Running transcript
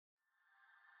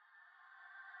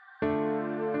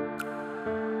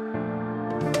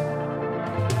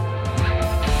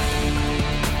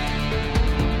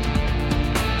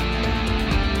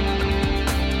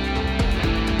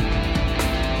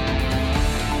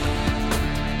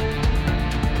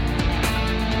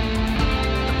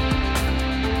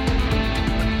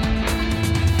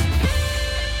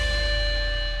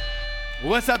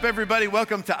What's up, everybody?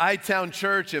 Welcome to iTown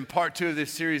Church and part 2 of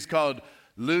this series called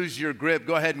Lose Your Grip.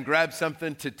 Go ahead and grab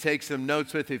something to take some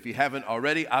notes with if you haven't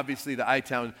already. Obviously, the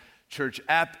iTown Church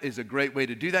app is a great way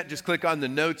to do that. Just click on the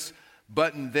notes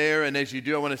button there, and as you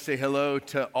do, I want to say hello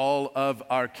to all of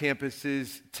our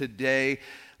campuses today.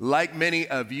 Like many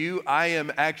of you, I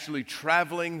am actually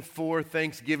traveling for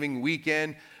Thanksgiving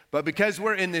weekend. But because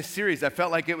we're in this series, I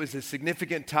felt like it was a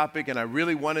significant topic, and I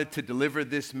really wanted to deliver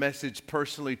this message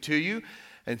personally to you.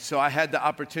 And so I had the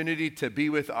opportunity to be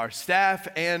with our staff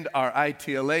and our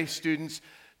ITLA students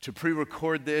to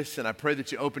pre-record this, and I pray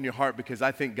that you open your heart because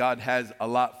I think God has a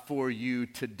lot for you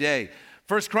today.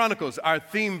 First Chronicles, our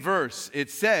theme verse, it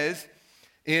says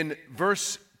in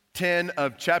verse 10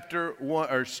 of chapter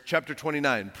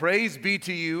 29, "Praise be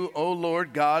to you, O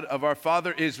Lord God of our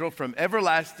father Israel, from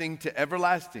everlasting to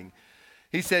everlasting."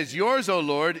 He says, "Yours, O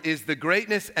Lord, is the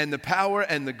greatness and the power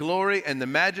and the glory and the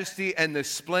majesty and the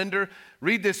splendor."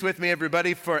 Read this with me,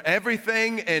 everybody. "For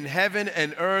everything in heaven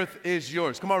and earth is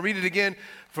yours." Come on, read it again.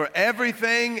 "For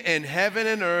everything in heaven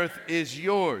and earth is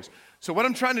yours." So what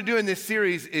I'm trying to do in this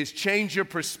series is change your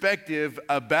perspective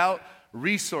about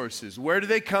resources. Where do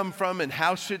they come from and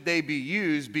how should they be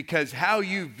used? Because how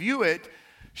you view it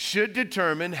should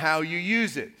determine how you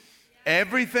use it.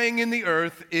 Everything in the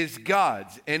earth is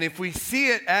God's. And if we see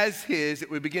it as His, it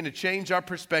would begin to change our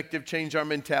perspective, change our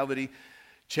mentality,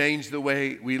 change the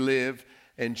way we live,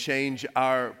 and change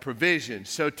our provision.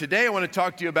 So today I want to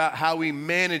talk to you about how we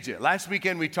manage it. Last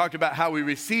weekend we talked about how we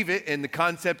receive it and the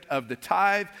concept of the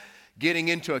tithe, getting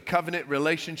into a covenant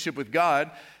relationship with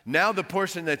God. Now the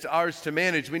portion that's ours to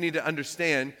manage, we need to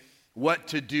understand what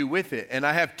to do with it. And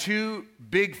I have two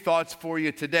big thoughts for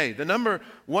you today. The number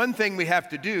one thing we have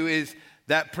to do is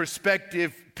that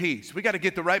perspective piece. We got to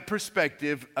get the right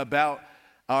perspective about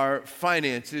our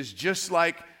finances, just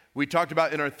like we talked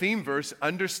about in our theme verse,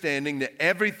 understanding that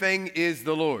everything is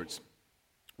the Lord's.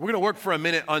 We're going to work for a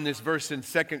minute on this verse in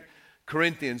 2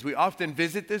 Corinthians. We often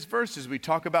visit this verse as we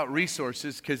talk about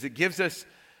resources because it gives us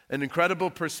an incredible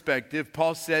perspective.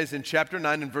 Paul says in chapter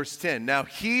 9 and verse 10, "Now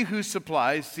he who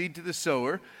supplies seed to the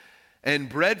sower and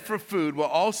bread for food will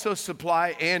also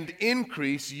supply and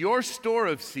increase your store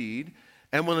of seed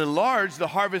and will enlarge the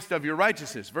harvest of your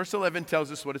righteousness." Verse 11 tells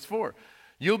us what it's for.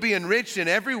 "You'll be enriched in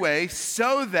every way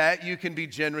so that you can be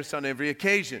generous on every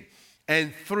occasion.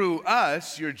 And through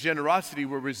us, your generosity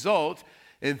will result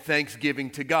in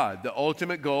thanksgiving to God." The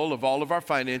ultimate goal of all of our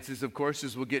finances, of course,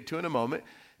 as we'll get to in a moment,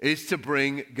 is to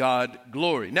bring God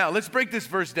glory. Now, let's break this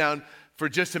verse down for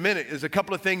just a minute. There's a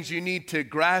couple of things you need to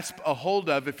grasp a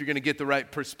hold of if you're going to get the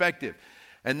right perspective.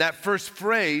 And that first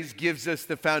phrase gives us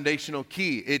the foundational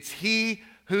key. It's He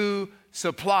who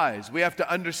supplies. We have to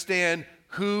understand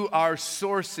who our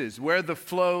source is, where the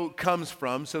flow comes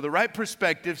from. So the right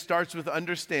perspective starts with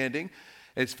understanding.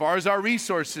 As far as our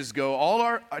resources go, all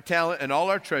our talent and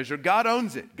all our treasure, God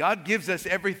owns it. God gives us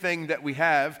everything that we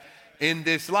have in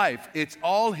this life. It's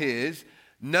all His,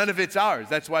 none of it's ours.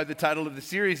 That's why the title of the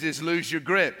series is Lose Your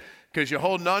Grip, because you're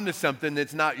holding on to something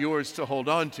that's not yours to hold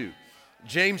on to.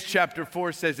 James chapter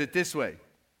 4 says it this way,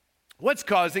 "What's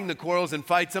causing the quarrels and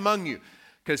fights among you?"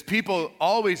 Because people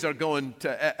always are going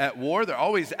at war. They're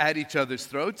always at each other's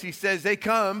throats. He says they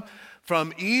come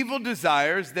from evil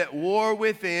desires that war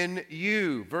within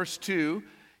you. Verse 2,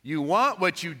 "You want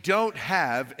what you don't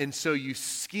have, and so you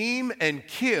scheme and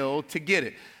kill to get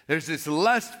it." There's this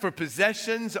lust for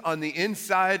possessions on the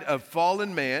inside of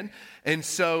fallen man, and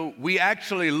so we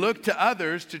actually look to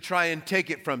others to try and take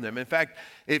it from them. In fact,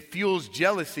 it fuels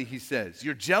jealousy, he says.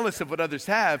 You're jealous of what others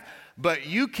have, but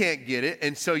you can't get it,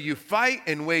 and so you fight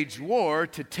and wage war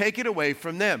to take it away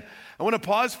from them. I want to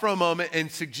pause for a moment and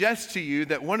suggest to you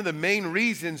that one of the main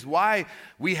reasons why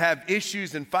we have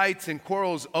issues and fights and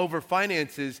quarrels over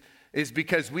finances is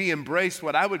because we embrace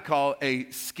what I would call a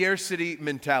scarcity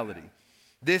mentality.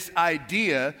 This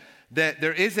idea that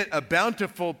there isn't a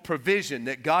bountiful provision,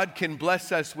 that God can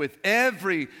bless us with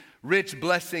every rich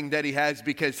blessing that He has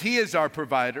because He is our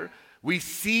provider. We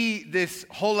see this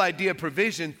whole idea of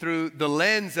provision through the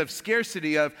lens of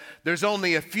scarcity of there's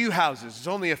only a few houses, there's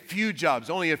only a few jobs,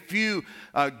 only a few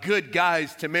good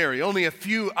guys to marry, only a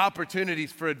few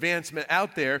opportunities for advancement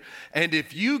out there. And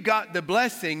if you got the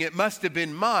blessing, it must have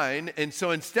been mine. And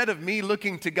so instead of me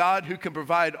looking to God who can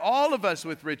provide all of us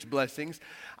with rich blessings,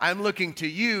 I'm looking to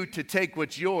you to take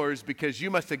what's yours because you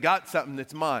must have got something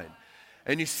that's mine.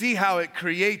 And you see how it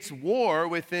creates war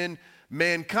within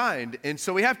mankind. And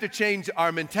so we have to change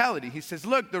our mentality. He says,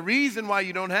 look, the reason why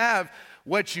you don't have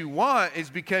what you want is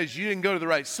because you didn't go to the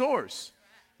right source.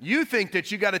 You think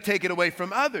that you got to take it away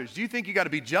from others. You think you got to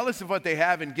be jealous of what they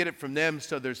have and get it from them,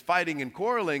 so there's fighting and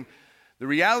quarreling. The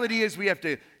reality is we have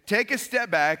to take a step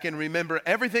back and remember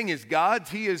everything is God's.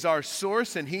 He is our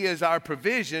source and He is our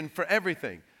provision for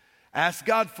everything. Ask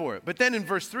God for it. But then in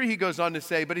verse 3, he goes on to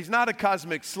say, but He's not a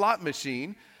cosmic slot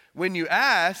machine. When you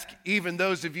ask, even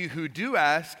those of you who do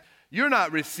ask, you're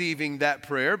not receiving that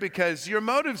prayer because your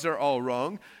motives are all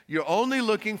wrong. You're only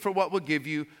looking for what will give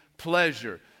you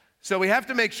pleasure. So we have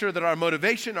to make sure that our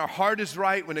motivation, our heart is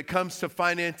right when it comes to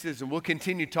finances, and we'll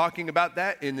continue talking about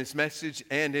that in this message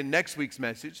and in next week's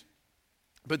message.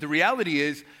 But the reality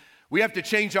is we have to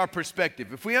change our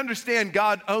perspective. If we understand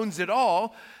God owns it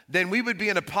all, then we would be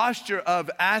in a posture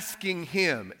of asking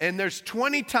Him. And there's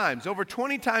over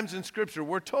 20 times in Scripture,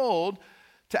 we're told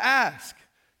to ask.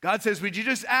 God says, would you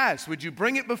just ask? Would you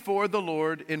bring it before the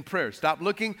Lord in prayer? Stop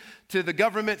looking to the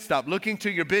government. Stop looking to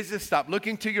your business. Stop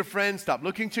looking to your friends. Stop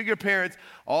looking to your parents.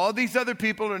 All these other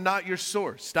people are not your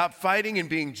source. Stop fighting and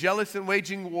being jealous and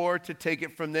waging war to take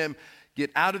it from them.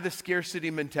 Get out of the scarcity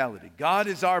mentality. God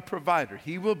is our provider.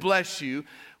 He will bless you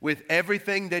with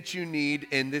everything that you need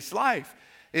in this life.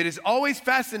 It is always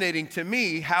fascinating to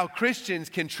me how Christians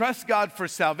can trust God for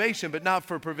salvation, but not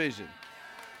for provision.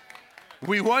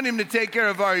 We want Him to take care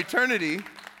of our eternity,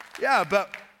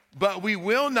 but we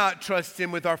will not trust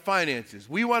Him with our finances.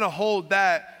 We want to hold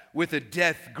that with a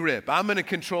death grip. I'm going to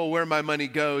control where my money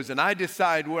goes, and I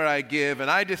decide where I give, and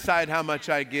I decide how much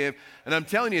I give. And I'm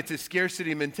telling you, it's a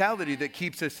scarcity mentality that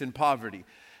keeps us in poverty.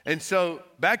 And so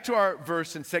back to our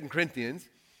verse in 2 Corinthians,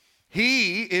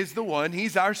 He is the one,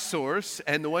 He's our source,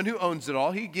 and the one who owns it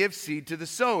all. He gives seed to the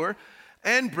sower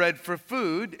and bread for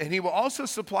food, and He will also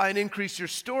supply and increase your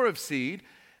store of seed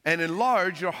and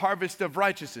enlarge your harvest of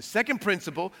righteousness. Second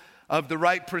principle of the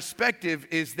right perspective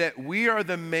is that we are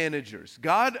the managers.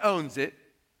 God owns it.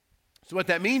 So what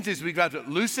that means is we've got to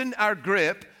loosen our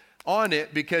grip on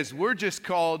it because we're just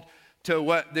called to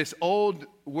what this old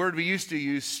word we used to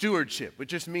use, stewardship, which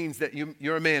just means that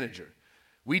you're a manager.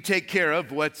 We take care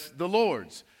of what's the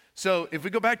Lord's. So if we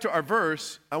go back to our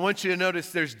verse, I want you to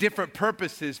notice there's different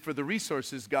purposes for the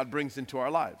resources God brings into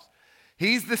our lives.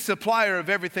 He's the supplier of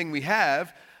everything we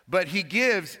have, but He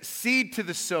gives seed to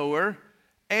the sower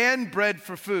and bread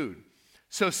for food.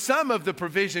 So some of the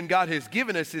provision God has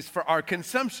given us is for our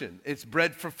consumption. It's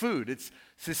bread for food. It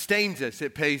sustains us.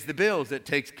 It pays the bills. It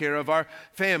takes care of our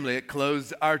family. It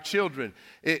clothes our children.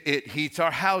 It heats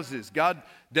our houses. God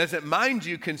doesn't mind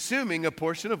you consuming a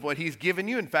portion of what He's given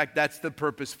you. In fact, that's the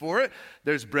purpose for it.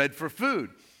 There's bread for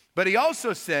food. But He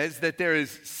also says that there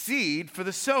is seed for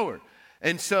the sower.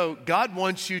 And so God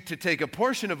wants you to take a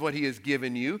portion of what He has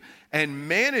given you and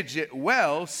manage it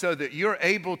well so that you're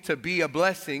able to be a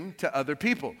blessing to other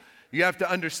people. You have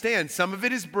to understand, some of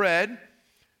it is bread,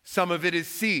 some of it is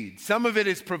seed. Some of it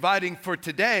is providing for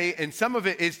today, and some of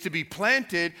it is to be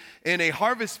planted in a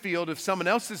harvest field of someone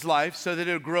else's life so that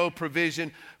it'll grow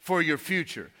provision for your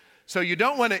future. So you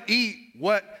don't want to eat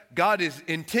what God is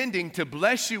intending to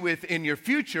bless you with in your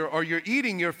future, or you're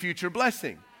eating your future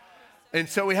blessing. And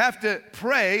so we have to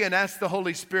pray and ask the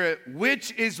Holy Spirit,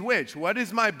 which is which? What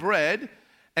is my bread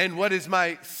and what is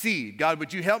my seed? God,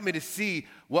 would you help me to see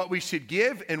what we should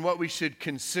give and what we should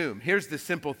consume? Here's the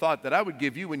simple thought that I would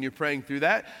give you when you're praying through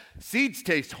that. Seeds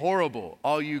taste horrible.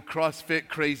 All you CrossFit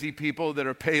crazy people that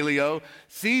are paleo,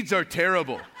 seeds are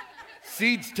terrible.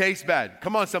 Seeds taste bad.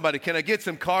 Come on, somebody. Can I get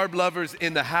some carb lovers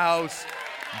in the house?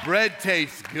 Bread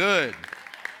tastes good.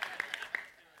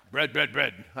 Bread.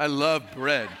 I love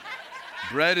bread.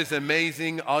 Bread is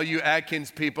amazing. All you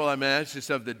Atkins people, I mean, that's just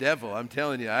of the devil. I'm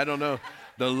telling you, I don't know.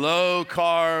 The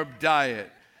low-carb diet.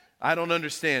 I don't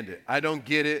understand it. I don't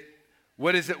get it.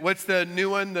 What is it? What's the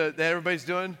new one that everybody's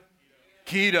doing?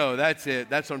 Keto. That's it.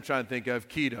 That's what I'm trying to think of,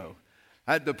 keto.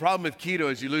 The problem with keto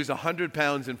is you lose 100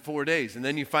 pounds in 4 days, and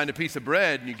then you find a piece of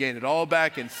bread, and you gain it all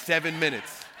back in 7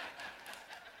 minutes.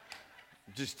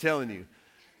 I'm just telling you,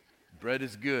 bread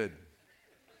is good.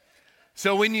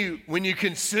 So when you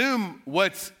consume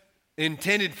what's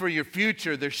intended for your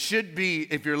future, there should be,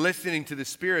 if you're listening to the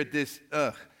Spirit, this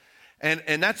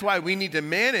And that's why we need to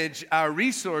manage our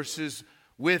resources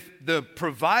with the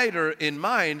provider in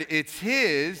mind. It's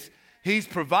His. He's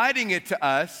providing it to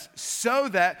us so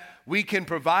that we can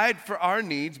provide for our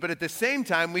needs, but at the same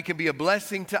time, we can be a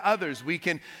blessing to others. We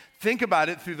can think about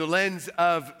it through the lens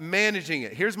of managing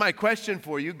it. Here's my question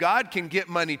for you. God can get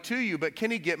money to you, but can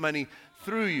He get money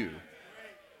through you?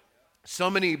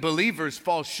 So many believers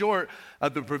fall short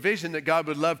of the provision that God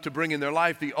would love to bring in their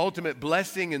life, the ultimate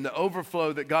blessing and the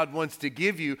overflow that God wants to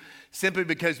give you, simply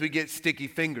because we get sticky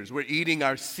fingers. We're eating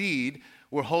our seed.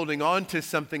 We're holding on to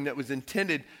something that was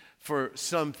intended for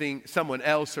someone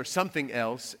else or something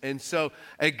else. And so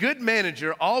a good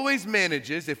manager always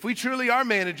manages. If we truly are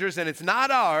managers and it's not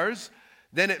ours,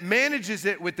 then it manages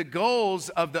it with the goals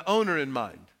of the owner in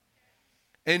mind.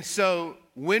 And so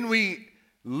when we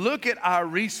look at our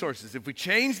resources, if we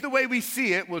change the way we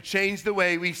see it, we'll change the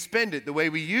way we spend it, the way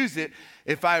we use it.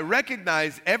 If I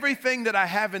recognize everything that I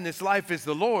have in this life is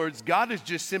the Lord's, God has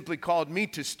just simply called me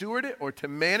to steward it or to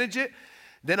manage it,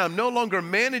 then I'm no longer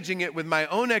managing it with my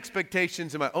own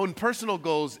expectations and my own personal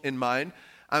goals in mind.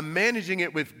 I'm managing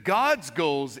it with God's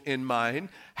goals in mind.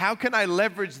 How can I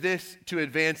leverage this to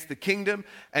advance the kingdom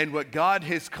and what God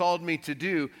has called me to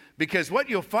do? Because what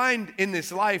you'll find in this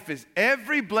life is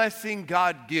every blessing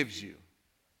God gives you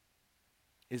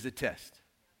is a test.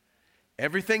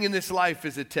 Everything in this life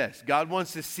is a test. God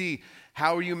wants to see,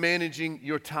 how are you managing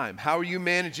your time? How are you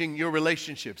managing your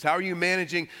relationships? How are you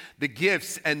managing the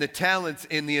gifts and the talents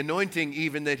and the anointing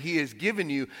even that He has given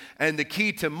you? And the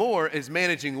key to more is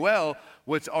managing well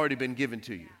what's already been given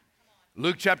to you.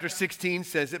 Luke chapter 16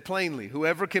 says it plainly.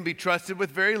 Whoever can be trusted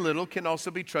with very little can also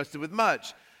be trusted with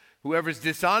much. Whoever is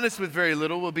dishonest with very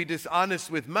little will be dishonest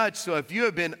with much. So if you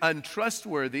have been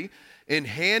untrustworthy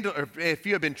if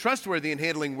you have been trustworthy in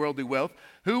handling worldly wealth,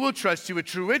 who will trust you with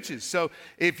true riches? So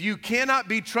if you cannot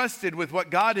be trusted with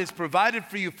what God has provided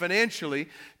for you financially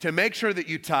to make sure that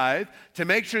you tithe, to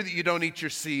make sure that you don't eat your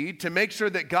seed, to make sure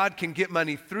that God can get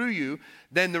money through you,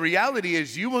 then the reality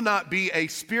is you will not be a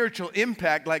spiritual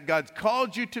impact like God's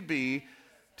called you to be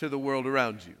to the world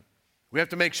around you. We have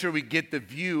to make sure we get the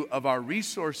view of our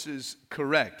resources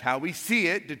correct. How we see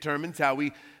it determines how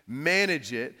we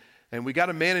manage it. And we got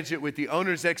to manage it with the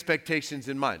owner's expectations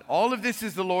in mind. All of this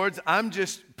is the Lord's. I'm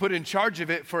just put in charge of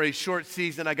it for a short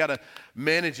season. I got to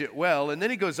manage it well. And then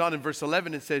he goes on in verse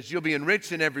 11 and says, you'll be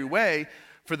enriched in every way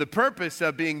for the purpose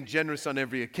of being generous on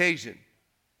every occasion,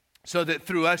 so that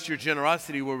through us your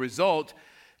generosity will result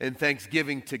in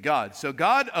thanksgiving to God. So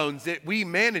God owns it. We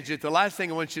manage it. The last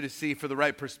thing I want you to see for the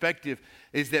right perspective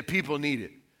is that people need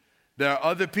it. There are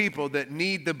other people that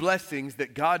need the blessings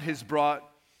that God has brought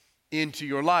into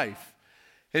your life.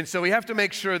 And so we have to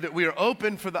make sure that we are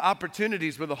open for the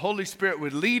opportunities where the Holy Spirit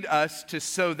would lead us to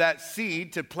sow that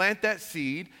seed, to plant that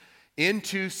seed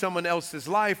into someone else's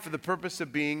life for the purpose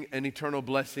of being an eternal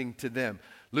blessing to them.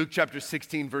 Luke chapter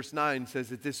 16 verse 9 says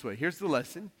it this way. Here's the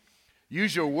lesson.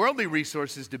 Use your worldly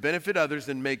resources to benefit others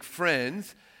and make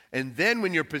friends, and then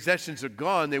when your possessions are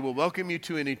gone, they will welcome you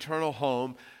to an eternal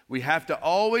home. We have to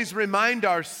always remind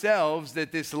ourselves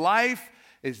that this life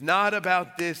is not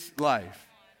about this life.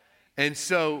 And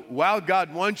so while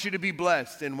God wants you to be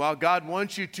blessed and while God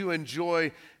wants you to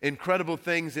enjoy incredible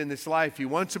things in this life, He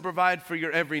wants to provide for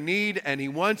your every need and He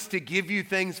wants to give you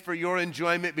things for your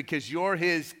enjoyment because you're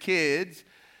His kids.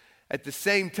 At the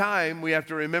same time, we have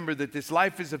to remember that this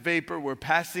life is a vapor we're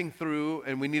passing through,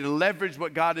 and we need to leverage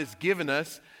what God has given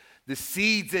us, the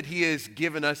seeds that He has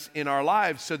given us in our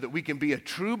lives, so that we can be a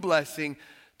true blessing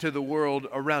to the world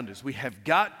around us. We have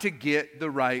got to get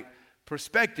the right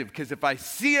perspective, because if I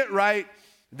see it right,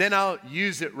 then I'll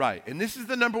use it right. And this is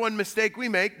the number one mistake we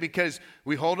make, because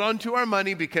we hold on to our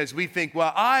money because we think,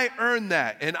 well, I earned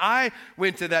that, and I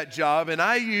went to that job, and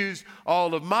I used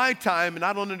all of my time, and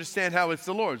I don't understand how it's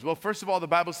the Lord's. Well, first of all, the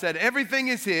Bible said everything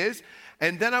is His,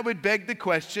 and then I would beg the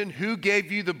question, who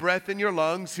gave you the breath in your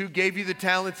lungs? Who gave you the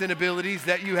talents and abilities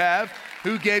that you have?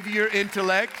 Who gave you your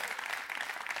intellect?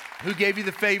 Who gave you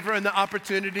the favor and the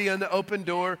opportunity and the open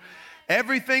door?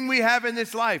 Everything we have in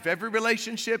this life, every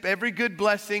relationship, every good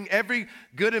blessing, every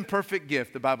good and perfect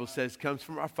gift, the Bible says, comes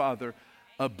from our Father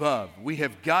above. We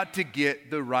have got to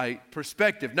get the right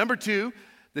perspective. Number two,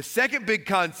 the second big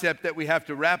concept that we have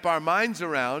to wrap our minds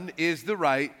around is the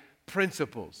right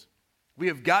principles. We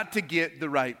have got to get the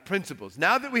right principles.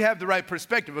 Now that we have the right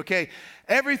perspective, okay,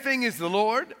 everything is the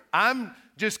Lord. I'm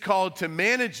just called to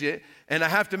manage it, and I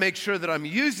have to make sure that I'm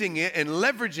using it and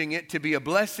leveraging it to be a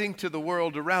blessing to the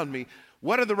world around me.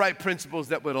 What are the right principles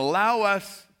that would allow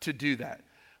us to do that?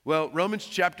 Well, Romans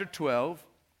chapter 12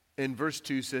 and verse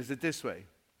 2 says it this way.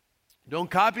 Don't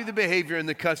copy the behavior and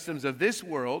the customs of this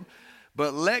world,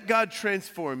 but let God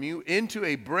transform you into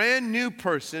a brand new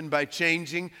person by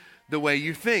changing the way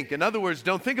you think. In other words,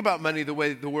 don't think about money the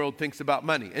way the world thinks about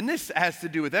money. And this has to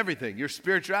do with everything, your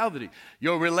spirituality,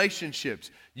 your relationships,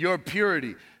 your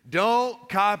purity. Don't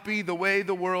copy the way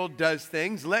the world does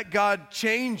things. Let God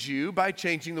change you by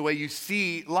changing the way you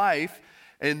see life.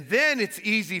 And then it's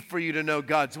easy for you to know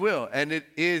God's will. And it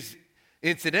is,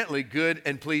 incidentally, good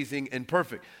and pleasing and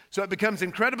perfect. So it becomes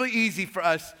incredibly easy for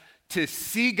us to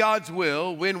see God's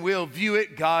will when we'll view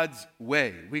it God's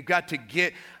way. We've got to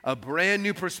get a brand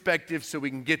new perspective so we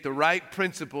can get the right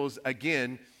principles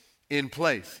again in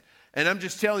place. And I'm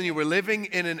just telling you, we're living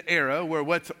in an era where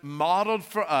what's modeled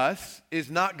for us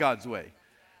is not God's way.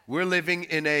 We're living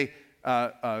in a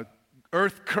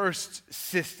earth-cursed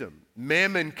system.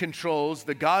 Mammon controls,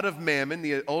 the god of Mammon,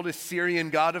 the oldest Syrian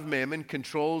god of Mammon,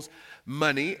 controls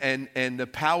money and the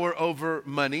power over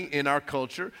money in our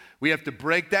culture. We have to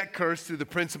break that curse through the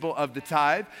principle of the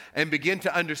tithe and begin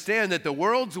to understand that the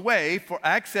world's way for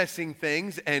accessing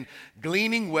things and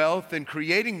gleaning wealth and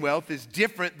creating wealth is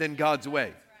different than God's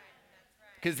way.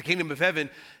 Because the kingdom of heaven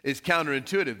is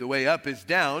counterintuitive. The way up is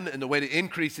down, and the way to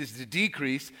increase is to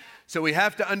decrease. So we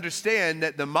have to understand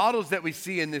that the models that we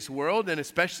see in this world, and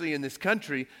especially in this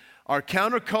country, are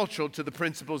countercultural to the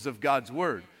principles of God's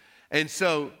word. And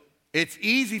so it's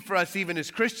easy for us, even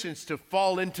as Christians, to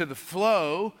fall into the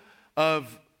flow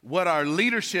of what our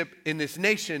leadership in this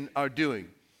nation are doing.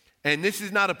 And this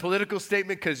is not a political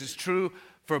statement, because it's true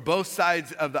for both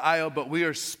sides of the aisle, but we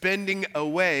are spending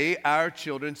away our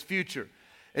children's future.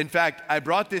 In fact, I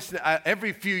brought this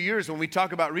every few years when we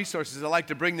talk about resources. I like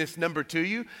to bring this number to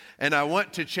you, and I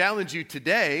want to challenge you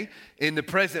today in the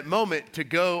present moment to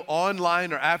go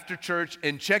online or after church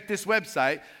and check this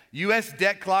website,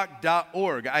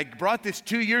 usdebtclock.org. I brought this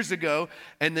 2 years ago,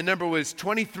 and the number was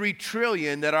 23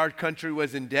 trillion that our country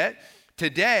was in debt.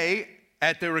 Today,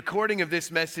 at the recording of this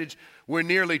message, we're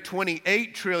nearly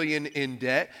 28 trillion in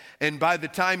debt. And by the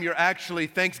time you're actually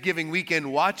Thanksgiving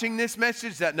weekend watching this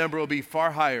message, that number will be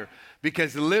far higher.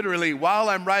 Because literally, while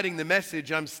I'm writing the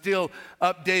message, I'm still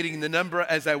updating the number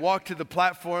as I walk to the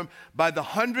platform. By the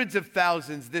hundreds of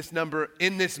thousands, this number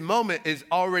in this moment is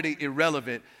already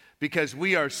irrelevant, because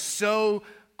we are so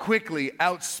quickly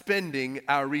outspending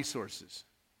our resources.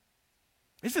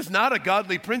 This is not a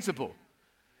godly principle.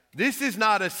 This is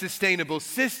not a sustainable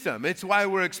system. It's why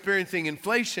we're experiencing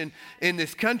inflation in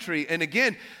this country. And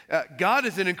again, God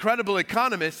is an incredible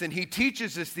economist, and he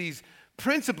teaches us these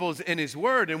principles in his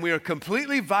word, and we are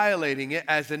completely violating it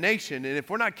as a nation. And if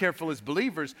we're not careful as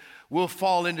believers, we'll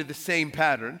fall into the same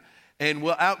pattern, and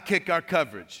we'll outkick our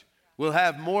coverage. We'll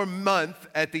have more month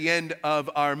at the end of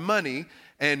our money,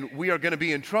 and we are going to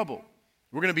be in trouble.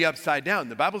 We're going to be upside down.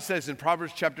 The Bible says in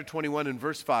Proverbs chapter 21 and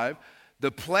verse 5, the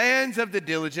plans of the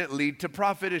diligent lead to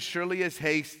profit as surely as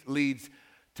haste leads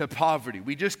to poverty.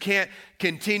 We just can't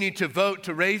continue to vote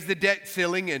to raise the debt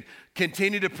ceiling and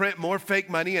continue to print more fake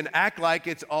money and act like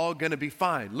it's all going to be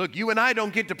fine. Look, you and I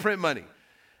don't get to print money.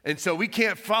 And so we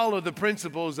can't follow the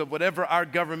principles of whatever our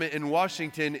government in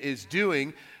Washington is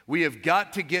doing. We have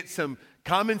got to get some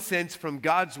common sense from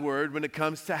God's word when it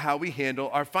comes to how we handle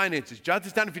our finances. Jot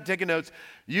this down if you're taking notes.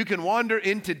 You can wander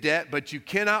into debt, but you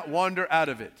cannot wander out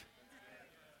of it.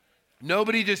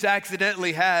 Nobody just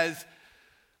accidentally has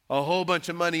a whole bunch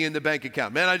of money in the bank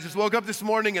account. Man, I just woke up this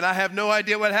morning and I have no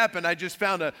idea what happened. I just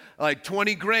found like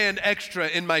 20 grand extra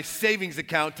in my savings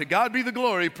account. To God be the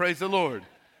glory, praise the Lord.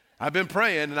 I've been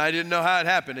praying and I didn't know how it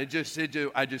happened.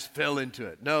 I just fell into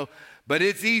it. No, but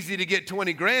it's easy to get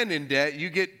 20 grand in debt. You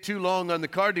get too long on the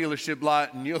car dealership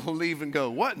lot and you'll leave and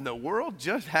go, what in the world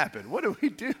just happened? What do we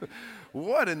do?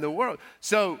 What in the world?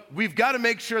 So we've got to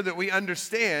make sure that we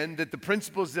understand that the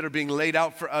principles that are being laid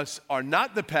out for us are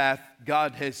not the path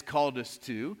God has called us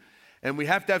to. And we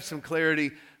have to have some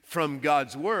clarity from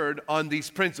God's word on these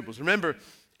principles. Remember,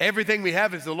 everything we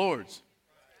have is the Lord's.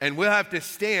 And we'll have to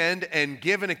stand and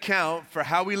give an account for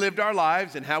how we lived our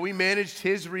lives and how we managed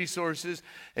his resources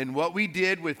and what we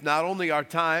did with not only our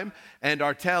time and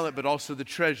our talent, but also the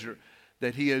treasure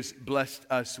that he has blessed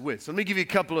us with. So let me give you a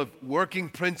couple of working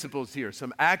principles here,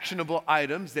 some actionable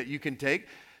items that you can take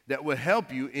that will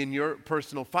help you in your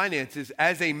personal finances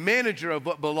as a manager of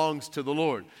what belongs to the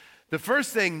Lord. The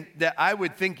first thing that I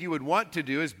would think you would want to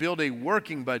do is build a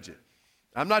working budget.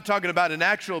 I'm not talking about an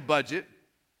actual budget.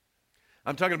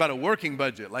 I'm talking about a working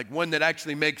budget, like one that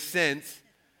actually makes sense,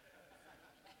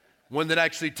 one that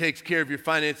actually takes care of your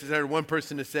finances. I heard one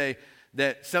person to say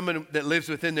that someone that lives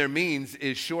within their means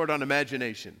is short on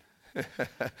imagination.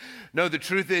 No, the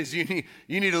truth is you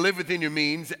need to live within your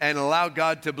means and allow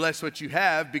God to bless what you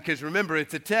have, because remember,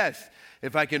 it's a test.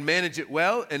 If I can manage it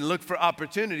well and look for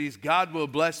opportunities, God will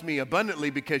bless me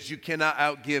abundantly, because you cannot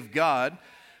outgive God,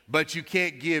 but you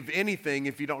can't give anything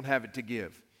if you don't have it to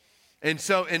give. And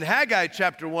so in Haggai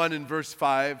chapter 1 and verse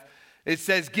 5, it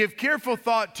says, give careful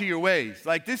thought to your ways.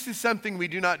 Like, this is something we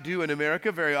do not do in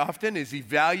America very often, is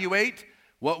evaluate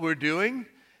what we're doing,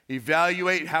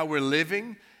 evaluate how we're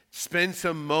living, spend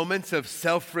some moments of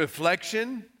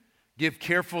self-reflection, give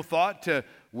careful thought to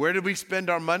where did we spend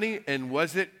our money, and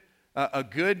was it a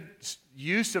good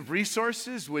use of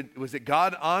resources? Was it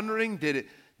God-honoring? Did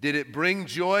it bring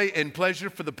joy and pleasure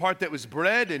for the part that was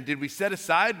bred? And did we set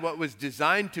aside what was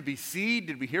designed to be seed?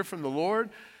 Did we hear from the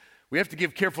Lord? We have to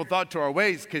give careful thought to our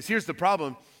ways, because here's the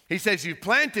problem. He says, you've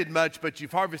planted much, but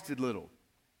you've harvested little.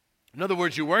 In other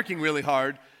words, you're working really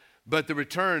hard, but the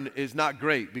return is not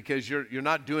great because you're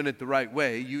not doing it the right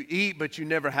way. You eat, but you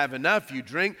never have enough. You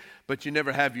drink, but you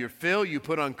never have your fill. You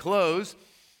put on clothes,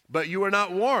 but you are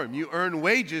not warm. You earn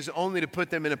wages only to put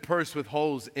them in a purse with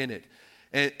holes in it.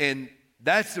 And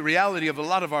that's the reality of a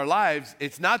lot of our lives.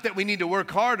 It's not that we need to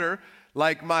work harder,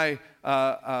 like my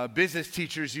business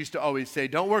teachers used to always say,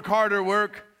 don't work harder,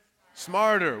 work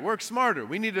smarter. Work smarter.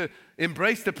 We need to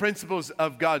embrace the principles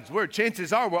of God's word.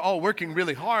 Chances are we're all working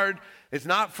really hard. It's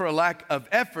not for a lack of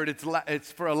effort.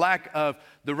 It's for a lack of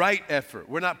the right effort.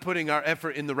 We're not putting our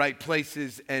effort in the right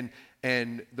places and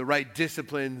the right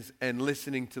disciplines and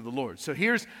listening to the Lord. So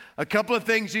here's a couple of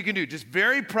things you can do, just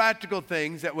very practical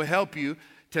things that will help you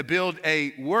to build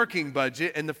a working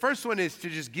budget. And the first one is to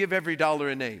just give every dollar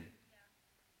a name.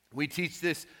 We teach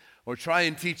this or try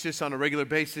and teach this on a regular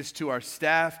basis to our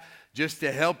staff just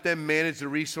to help them manage the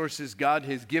resources God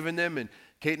has given them. And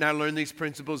Kate and I learned these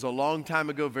principles a long time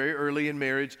ago, very early in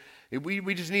marriage.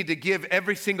 We just need to give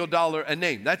every single dollar a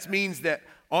name. That means that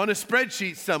on a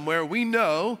spreadsheet somewhere, we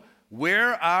know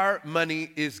where our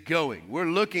money is going. We're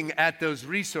looking at those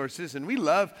resources, and we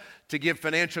love to give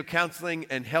financial counseling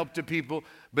and help to people.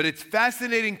 But it's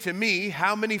fascinating to me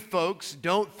how many folks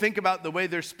don't think about the way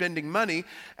they're spending money,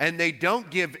 and they don't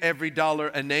give every dollar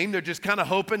a name. They're just kind of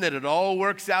hoping that it all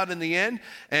works out in the end.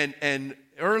 And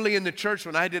early in the church,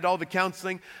 when I did all the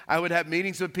counseling, I would have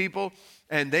meetings with people,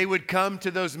 and they would come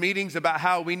to those meetings about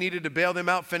how we needed to bail them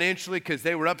out financially because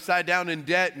they were upside down in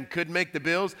debt and couldn't make the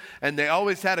bills, and they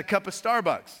always had a cup of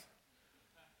Starbucks.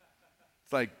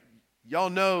 It's like, y'all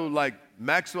know, like,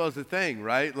 Maxwell's a thing,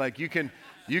 right? Like, you can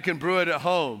brew it at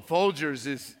home. Folgers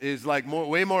is like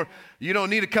way more. You don't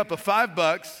need a cup of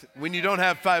 $5 when you don't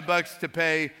have $5 to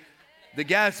pay the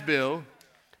gas bill.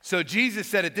 So Jesus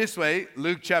said it this way,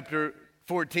 Luke chapter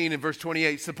 14 and verse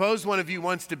 28. Suppose one of you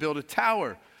wants to build a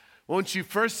tower. Won't you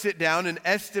first sit down and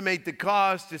estimate the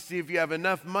cost to see if you have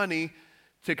enough money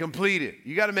to complete it?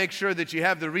 You got to make sure that you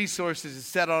have the resources to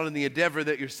set on in the endeavor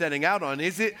that you're setting out on.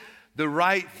 Is it the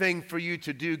right thing for you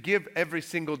to do? Give every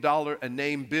single dollar a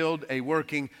name. Build a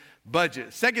working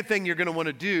budget. Second thing you're going to want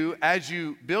to do as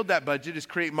you build that budget is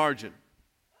create margin.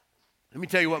 Let me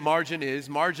tell you what margin is.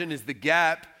 Margin is the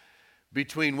gap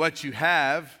between what you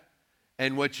have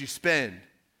and what you spend.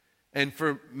 And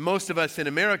for most of us in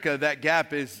America, that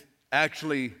gap is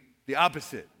actually the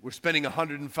opposite. We're spending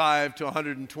 105 to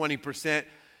 120%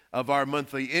 of our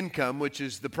monthly income, which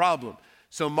is the problem.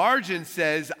 So margin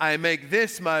says, I make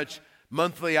this much,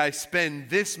 monthly I spend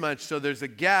this much, so there's a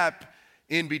gap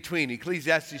in between.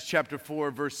 Ecclesiastes chapter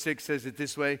 4, verse 6 says it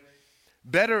this way,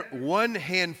 better one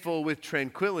handful with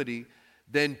tranquility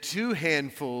than two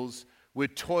handfuls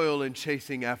with toil and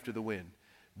chasing after the wind.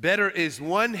 Better is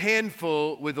one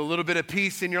handful with a little bit of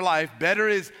peace in your life. Better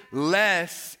is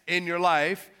less in your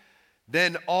life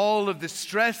than all of the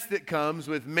stress that comes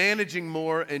with managing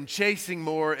more and chasing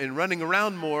more and running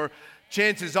around more.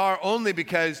 Chances are only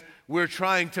because we're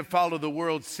trying to follow the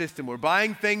world's system. We're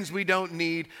buying things we don't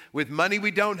need with money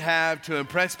we don't have to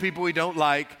impress people we don't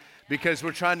like because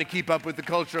we're trying to keep up with the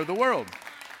culture of the world.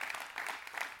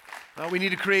 We need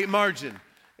to create margin.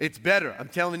 It's better. I'm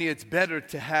telling you, it's better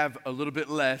to have a little bit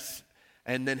less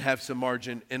and then have some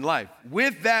margin in life.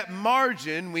 With that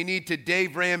margin, we need to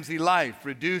Dave Ramsey life.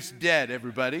 Reduce debt,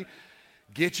 everybody.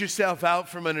 Get yourself out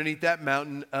from underneath that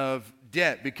mountain of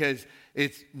debt because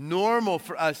it's normal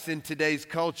for us in today's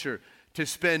culture to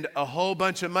spend a whole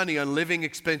bunch of money on living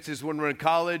expenses when we're in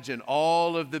college and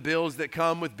all of the bills that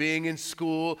come with being in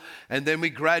school. And then we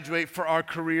graduate for our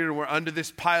career and we're under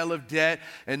this pile of debt.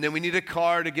 And then we need a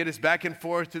car to get us back and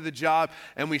forth to the job.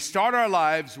 And we start our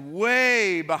lives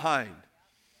way behind.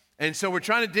 And so we're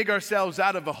trying to dig ourselves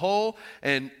out of a hole,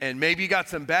 and maybe you got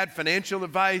some bad financial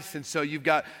advice, and so you've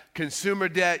got consumer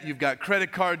debt, you've got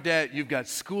credit card debt, you've got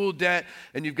school debt,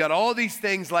 and you've got all these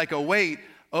things like a weight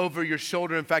over your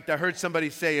shoulder. In fact, I heard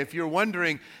somebody say, if you're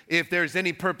wondering if there's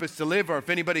any purpose to live or if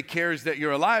anybody cares that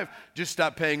you're alive, just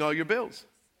stop paying all your bills.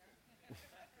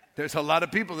 There's a lot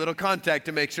of people that'll contact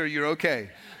to make sure you're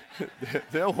okay.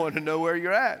 They'll want to know where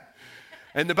you're at.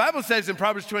 And the Bible says in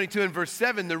Proverbs 22 and verse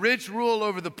 7, the rich rule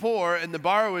over the poor and the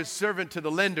borrower is servant to the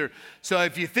lender. So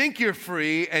if you think you're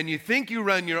free and you think you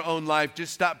run your own life,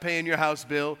 just stop paying your house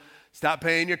bill, stop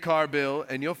paying your car bill,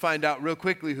 and you'll find out real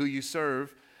quickly who you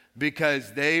serve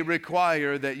because they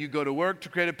require that you go to work to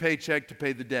create a paycheck to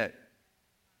pay the debt.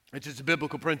 It's just a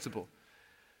biblical principle.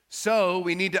 So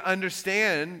we need to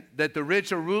understand that the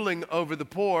rich are ruling over the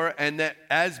poor and that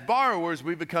as borrowers,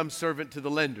 we become servant to the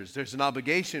lenders. There's an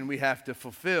obligation we have to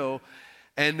fulfill.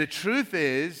 And the truth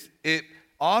is,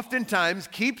 oftentimes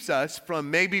keeps us from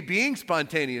maybe being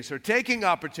spontaneous or taking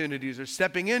opportunities or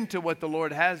stepping into what the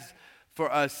Lord has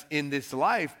for us in this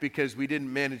life because we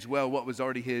didn't manage well what was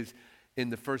already His in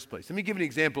the first place. Let me give an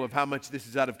example of how much this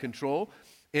is out of control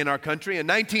in our country. In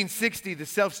 1960, the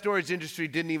self-storage industry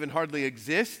didn't even hardly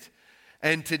exist.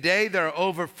 And today there are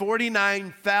over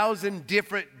 49,000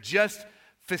 different just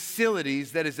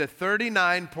facilities. That is a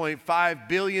 $39.5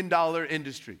 billion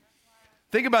industry.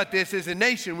 Think about this. As a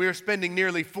nation, we are spending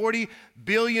nearly $40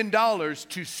 billion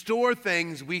to store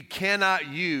things we cannot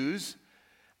use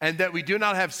and that we do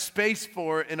not have space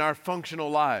for in our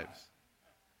functional lives.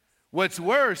 What's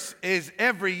worse is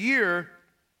every year,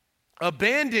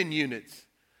 abandoned units,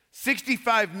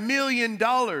 $65 million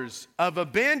of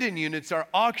abandoned units are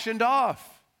auctioned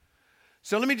off.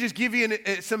 So let me just give you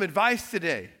some advice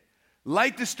today.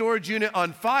 Light the storage unit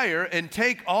on fire and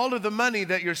take all of the money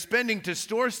that you're spending to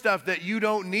store stuff that you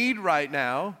don't need right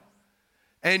now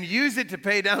and use it to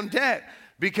pay down debt.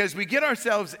 Because we get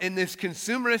ourselves in this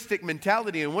consumeristic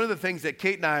mentality. And one of the things that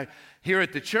Kate and I here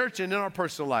at the church and in our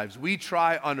personal lives, we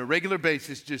try on a regular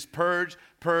basis just purge,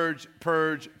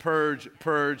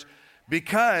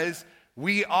 because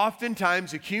we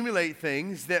oftentimes accumulate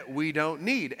things that we don't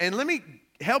need. And let me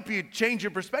help you change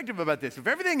your perspective about this. If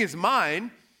everything is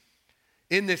mine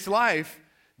in this life,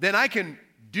 then I can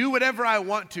do whatever I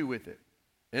want to with it.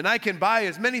 And I can buy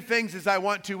as many things as I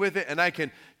want to with it, and I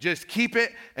can just keep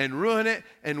it and ruin it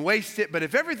and waste it. But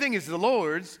if everything is the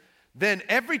Lord's, then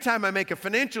every time I make a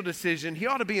financial decision, He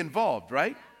ought to be involved,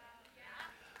 right?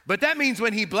 But that means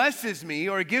when He blesses me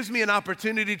or gives me an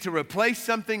opportunity to replace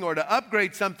something or to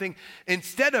upgrade something,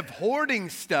 instead of hoarding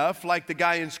stuff like the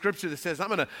guy in Scripture that says, I'm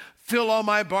going to fill all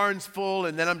my barns full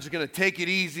and then I'm just going to take it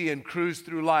easy and cruise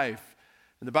through life.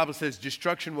 And the Bible says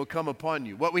destruction will come upon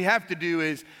you. What we have to do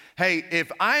is, hey,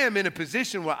 if I am in a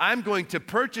position where I'm going to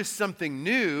purchase something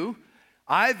new,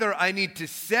 either I need to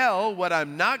sell what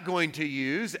I'm not going to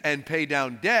use and pay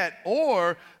down debt,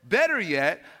 or better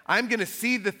yet, I'm going to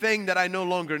see the thing that I no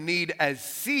longer need as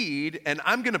seed, and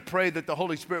I'm going to pray that the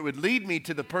Holy Spirit would lead me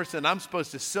to the person I'm supposed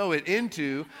to sow it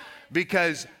into,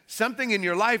 because something in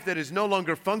your life that is no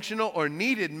longer functional or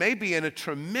needed may be a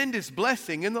tremendous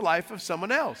blessing in the life of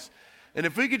someone else. And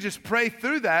if we could just pray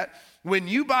through that, when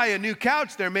you buy a new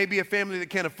couch, there may be a family that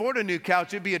can't afford a new couch.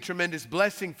 It'd be a tremendous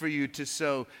blessing for you to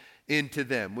sow into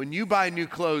them. When you buy new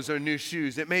clothes or new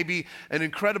shoes, it may be an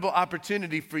incredible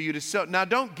opportunity for you to sow. Now,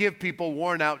 don't give people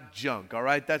worn out junk, all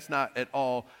right? That's not at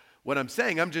all what I'm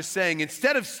saying. I'm just saying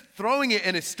instead of throwing it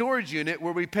in a storage unit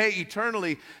where we pay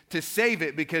eternally to save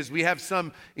it because we have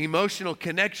some emotional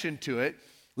connection to it,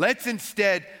 let's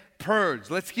instead purge.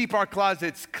 Let's keep our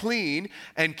closets clean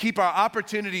and keep our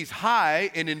opportunities high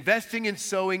in investing and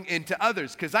sowing into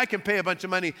others. Because I can pay a bunch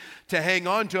of money to hang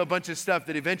on to a bunch of stuff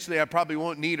that eventually I probably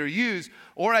won't need or use,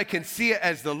 or I can see it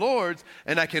as the Lord's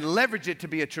and I can leverage it to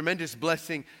be a tremendous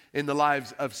blessing in the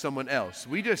lives of someone else.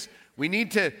 We need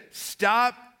to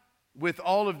stop with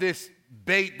all of this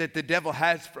bait that the devil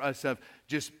has for us of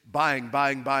just buying,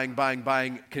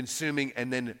 consuming,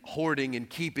 and then hoarding and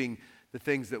keeping the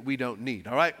things that we don't need,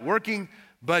 all right? Working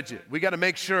budget. We got to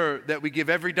make sure that we give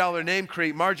every dollar name,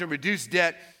 create margin, reduce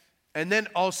debt, and then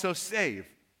also save.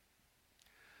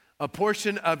 A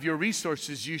portion of your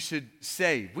resources you should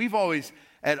save. We've always,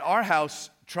 at our house,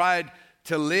 tried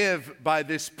to live by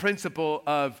this principle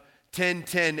of 10,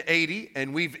 10, 80,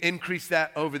 and we've increased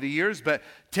that over the years, but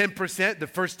 10%, the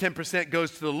first 10%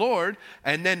 goes to the Lord,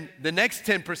 and then the next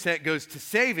 10% goes to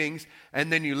savings, and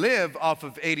then you live off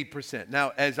of 80%.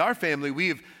 Now, as our family,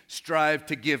 we've strived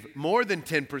to give more than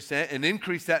 10% and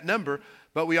increase that number,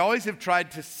 but we always have tried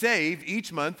to save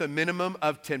each month a minimum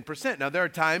of 10%. Now, there are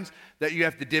times that you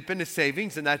have to dip into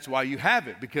savings, and that's why you have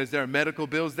it, because there are medical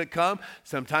bills that come.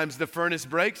 Sometimes the furnace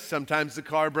breaks, sometimes the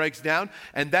car breaks down,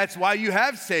 and that's why you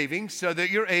have savings, so that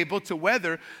you're able to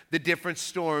weather the different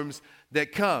storms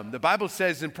that come. The Bible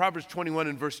says in Proverbs 21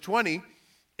 and verse 20,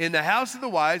 in the house of the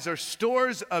wise are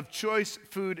stores of choice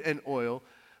food and oil,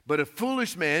 but a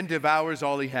foolish man devours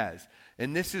all he has.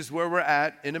 And this is where we're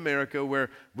at in America, where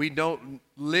we don't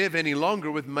live any longer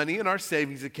with money in our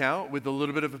savings account with a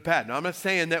little bit of a pad. Now, I'm not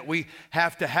saying that we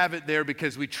have to have it there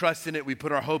because we trust in it, we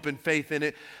put our hope and faith in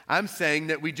it. I'm saying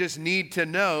that we just need to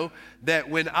know that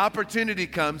when opportunity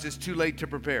comes, it's too late to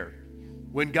prepare.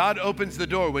 When God opens the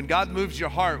door, when God moves your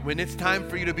heart, when it's time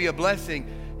for you to be a blessing,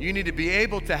 you need to be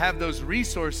able to have those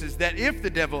resources that if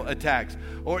the devil attacks,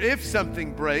 or if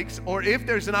something breaks, or if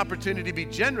there's an opportunity to be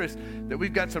generous, that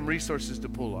we've got some resources to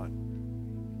pull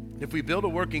on. If we build a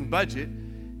working budget,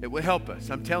 it will help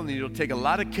us. I'm telling you, it'll take a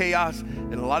lot of chaos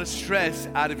and a lot of stress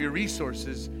out of your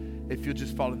resources if you'll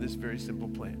just follow this very simple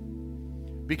plan.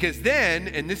 Because then,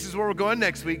 and this is where we're going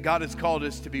next week, God has called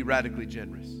us to be radically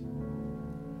generous.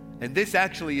 And this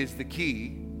actually is the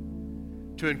key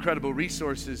to incredible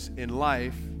resources in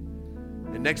life.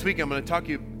 And next week I'm going to talk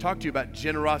to you about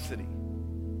generosity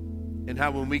and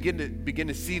how when we begin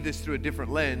to see this through a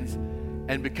different lens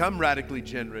and become radically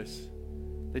generous,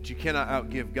 that you cannot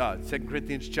outgive God. 2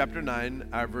 Corinthians chapter 9,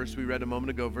 our verse we read a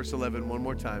moment ago, verse 11, one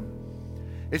more time.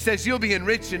 It says, you'll be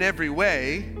enriched in every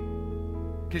way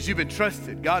because you've been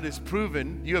trusted. God has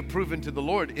proven, you have proven to the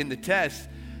Lord in the test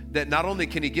that not only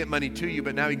can he get money to you,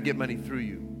 but now he can get money through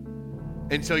you.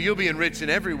 And so you'll be enriched in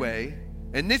every way.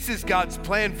 And this is God's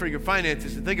plan for your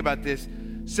finances. And think about this,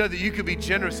 so that you can be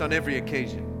generous on every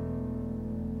occasion.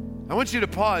 I want you to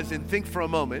pause and think for a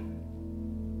moment.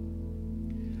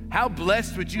 How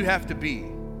blessed would you have to be?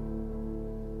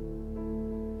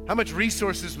 How much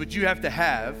resources would you have to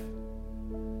have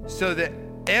so that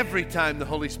every time the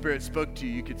Holy Spirit spoke to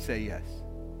you, you could say yes?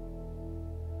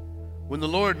 When the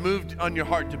Lord moved on your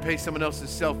heart to pay someone else's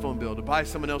cell phone bill, to buy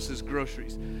someone else's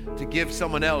groceries, to give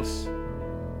someone else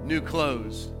new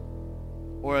clothes,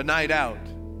 or a night out,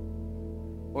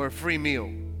 or a free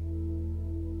meal,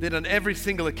 then on every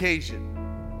single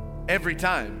occasion, every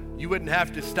time, you wouldn't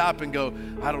have to stop and go,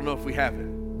 I don't know if we have it.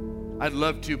 I'd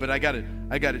love to, but I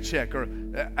gotta check. Or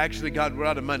actually, God, we're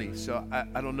out of money, so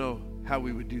I don't know how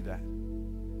we would do that.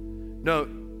 No,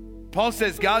 Paul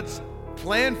says God's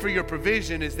plan for your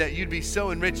provision is that you'd be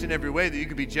so enriched in every way that you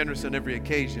could be generous on every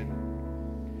occasion.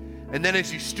 And then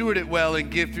as you steward it well and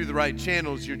give through the right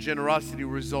channels, your generosity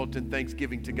will result in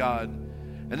thanksgiving to God.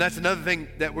 And that's another thing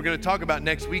that we're going to talk about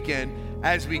next weekend.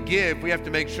 As we give, we have to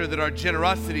make sure that our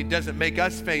generosity doesn't make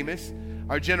us famous.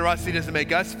 Our generosity doesn't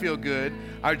make us feel good.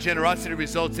 Our generosity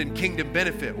results in kingdom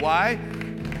benefit. Why?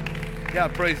 Yeah,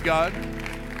 praise God.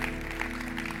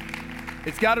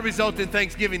 It's got to result in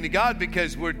thanksgiving to God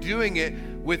because we're doing it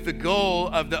with the goal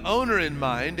of the owner in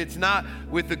mind. It's not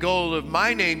with the goal of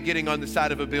my name getting on the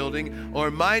side of a building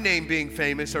or my name being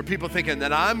famous or people thinking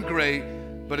that I'm great,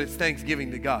 but it's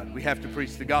thanksgiving to God. We have to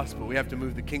preach the gospel. We have to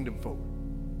move the kingdom forward.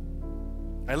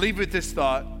 I leave with this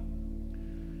thought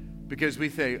because we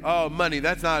say, oh, money,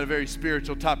 that's not a very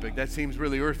spiritual topic. That seems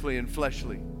really earthly and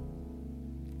fleshly.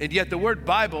 And yet the word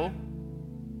Bible,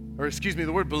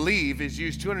 the word believe is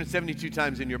used 272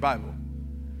 times in your Bible.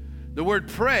 The word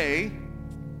pray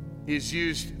is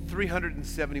used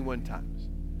 371 times.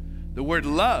 The word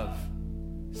love,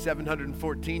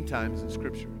 714 times in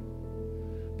Scripture.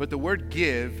 But the word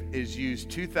give is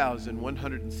used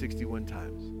 2,161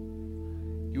 times.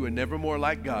 You are never more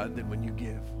like God than when you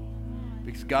give.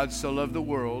 Because God so loved the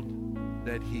world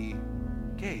that he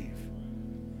gave.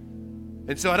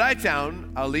 And so at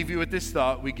iTown, I'll leave you with this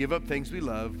thought. We give up things we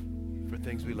love for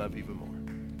things we love even more.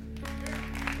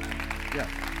 Yeah.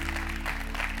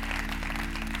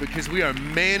 Because we are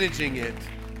managing it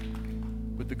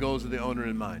with the goals of the owner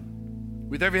in mind.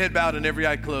 With every head bowed and every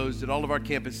eye closed at all of our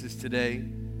campuses today,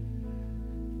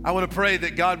 I want to pray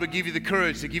that God would give you the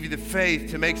courage, to give you the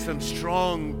faith to make some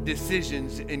strong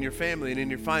decisions in your family and in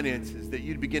your finances, that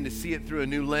you'd begin to see it through a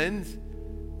new lens,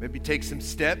 maybe take some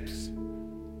steps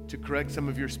to correct some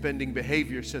of your spending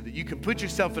behavior so that you can put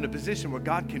yourself in a position where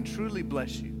God can truly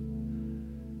bless you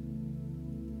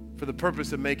for the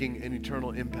purpose of making an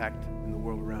eternal impact in the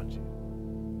world around you.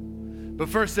 But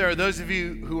first, there are those of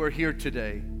you who are here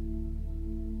today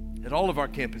at all of our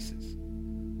campuses,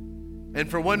 and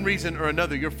for one reason or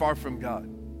another, you're far from God.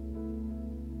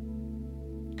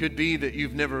 Could be that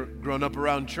you've never grown up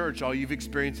around church. All you've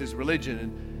experienced is religion,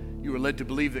 and you were led to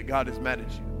believe that God has met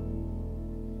you.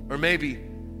 Or maybe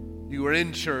you were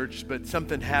in church, but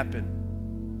something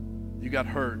happened. You got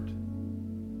hurt,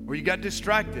 or you got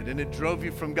distracted, and it drove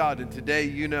you from God. And today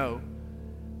you know,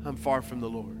 I'm far from the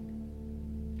Lord.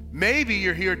 Maybe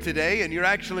you're here today, and you're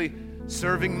actually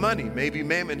serving money. Maybe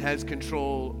mammon has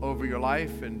control over your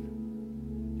life, and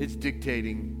it's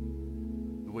dictating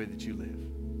the way that you live.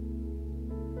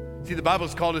 See, the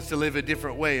Bible's called us to live a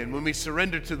different way. And when we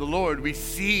surrender to the Lord, we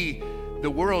see the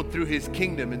world through his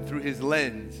kingdom and through his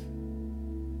lens.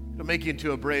 It'll make you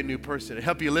into a brand new person. It'll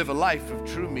help you live a life of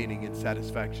true meaning and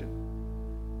satisfaction.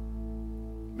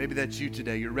 Maybe that's you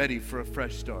today. You're ready for a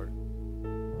fresh start.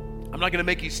 I'm not going to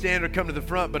make you stand or come to the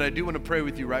front, but I do want to pray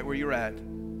with you right where you're at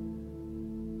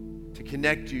to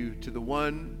connect you to the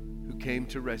one who came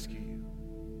to rescue you.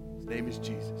 His name is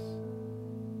Jesus.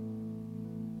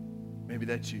 Maybe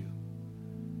that's you.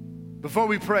 Before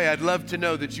we pray, I'd love to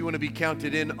know that you want to be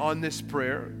counted in on this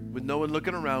prayer with no one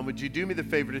looking around. Would you do me the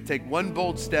favor to take one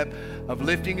bold step of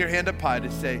lifting your hand up high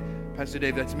to say, Pastor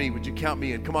Dave, that's me. Would you count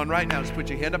me in? Come on, right now, just put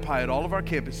your hand up high at all of our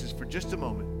campuses for just a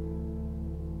moment.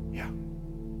 Yeah.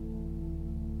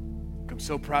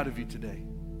 so proud of you today.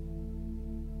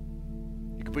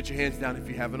 You can put your hands down if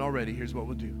you haven't already. Here's what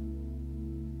we'll do.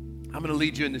 I'm going to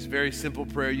lead you in this very simple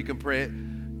prayer. You can pray it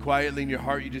quietly in your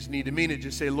heart. You just need to mean it.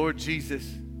 Just say, Lord Jesus,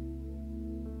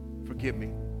 forgive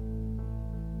me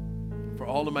for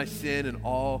all of my sin and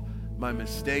all my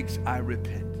mistakes. I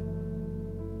repent.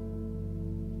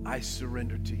 I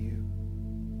surrender to you.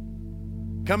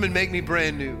 Come and make me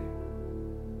brand new.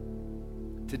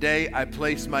 Today, I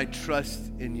place my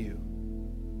trust in you,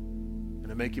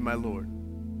 and I make you my Lord.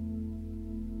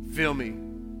 Fill me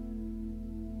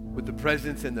with the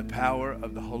presence and the power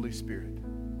of the Holy Spirit.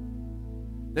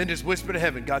 Then just whisper to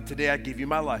heaven, God, today I give you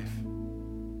my life.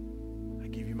 I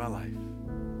give you my life.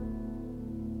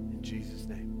 In Jesus'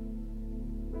 name.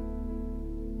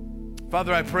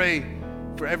 Father, I pray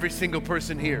for every single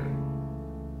person here.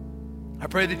 I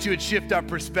pray that you would shift our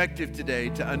perspective today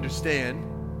to understand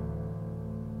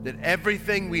that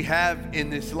everything we have in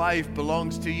this life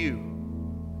belongs to you.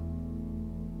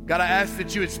 God, I ask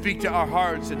that you would speak to our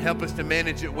hearts and help us to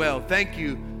manage it well. Thank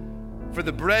you for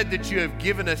the bread that you have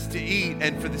given us to eat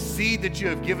and for the seed that you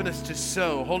have given us to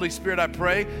sow. Holy Spirit, I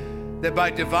pray that by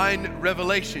divine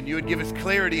revelation, you would give us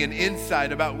clarity and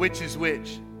insight about which is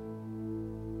which.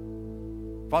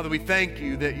 Father, we thank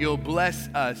you that you'll bless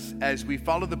us as we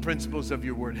follow the principles of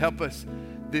your word. Help us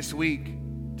this week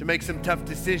to make some tough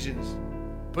decisions,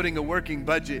 putting a working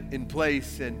budget in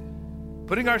place and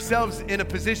putting ourselves in a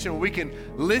position where we can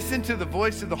listen to the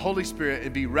voice of the Holy Spirit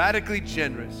and be radically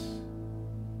generous.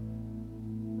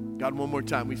 God, one more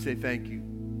time, we say thank you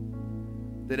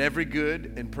that every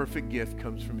good and perfect gift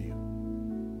comes from you.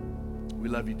 We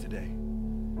love you today.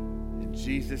 In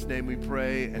Jesus' name we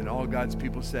pray, and all God's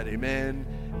people said amen.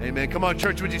 Amen. Come on,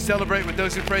 church, would you celebrate with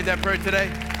those who prayed that prayer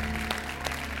today?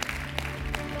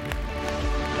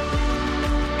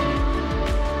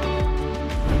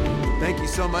 Thank you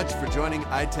so much for joining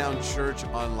iTown Church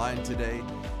online today.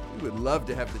 We would love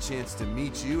to have the chance to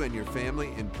meet you and your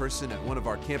family in person at one of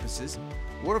our campuses.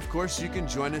 Or, of course, you can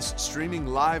join us streaming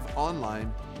live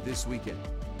online this weekend.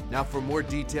 Now, for more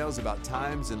details about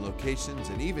times and locations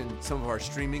and even some of our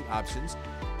streaming options,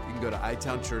 you can go to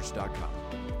itownchurch.com.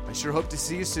 I sure hope to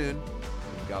see you soon.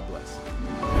 God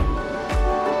bless.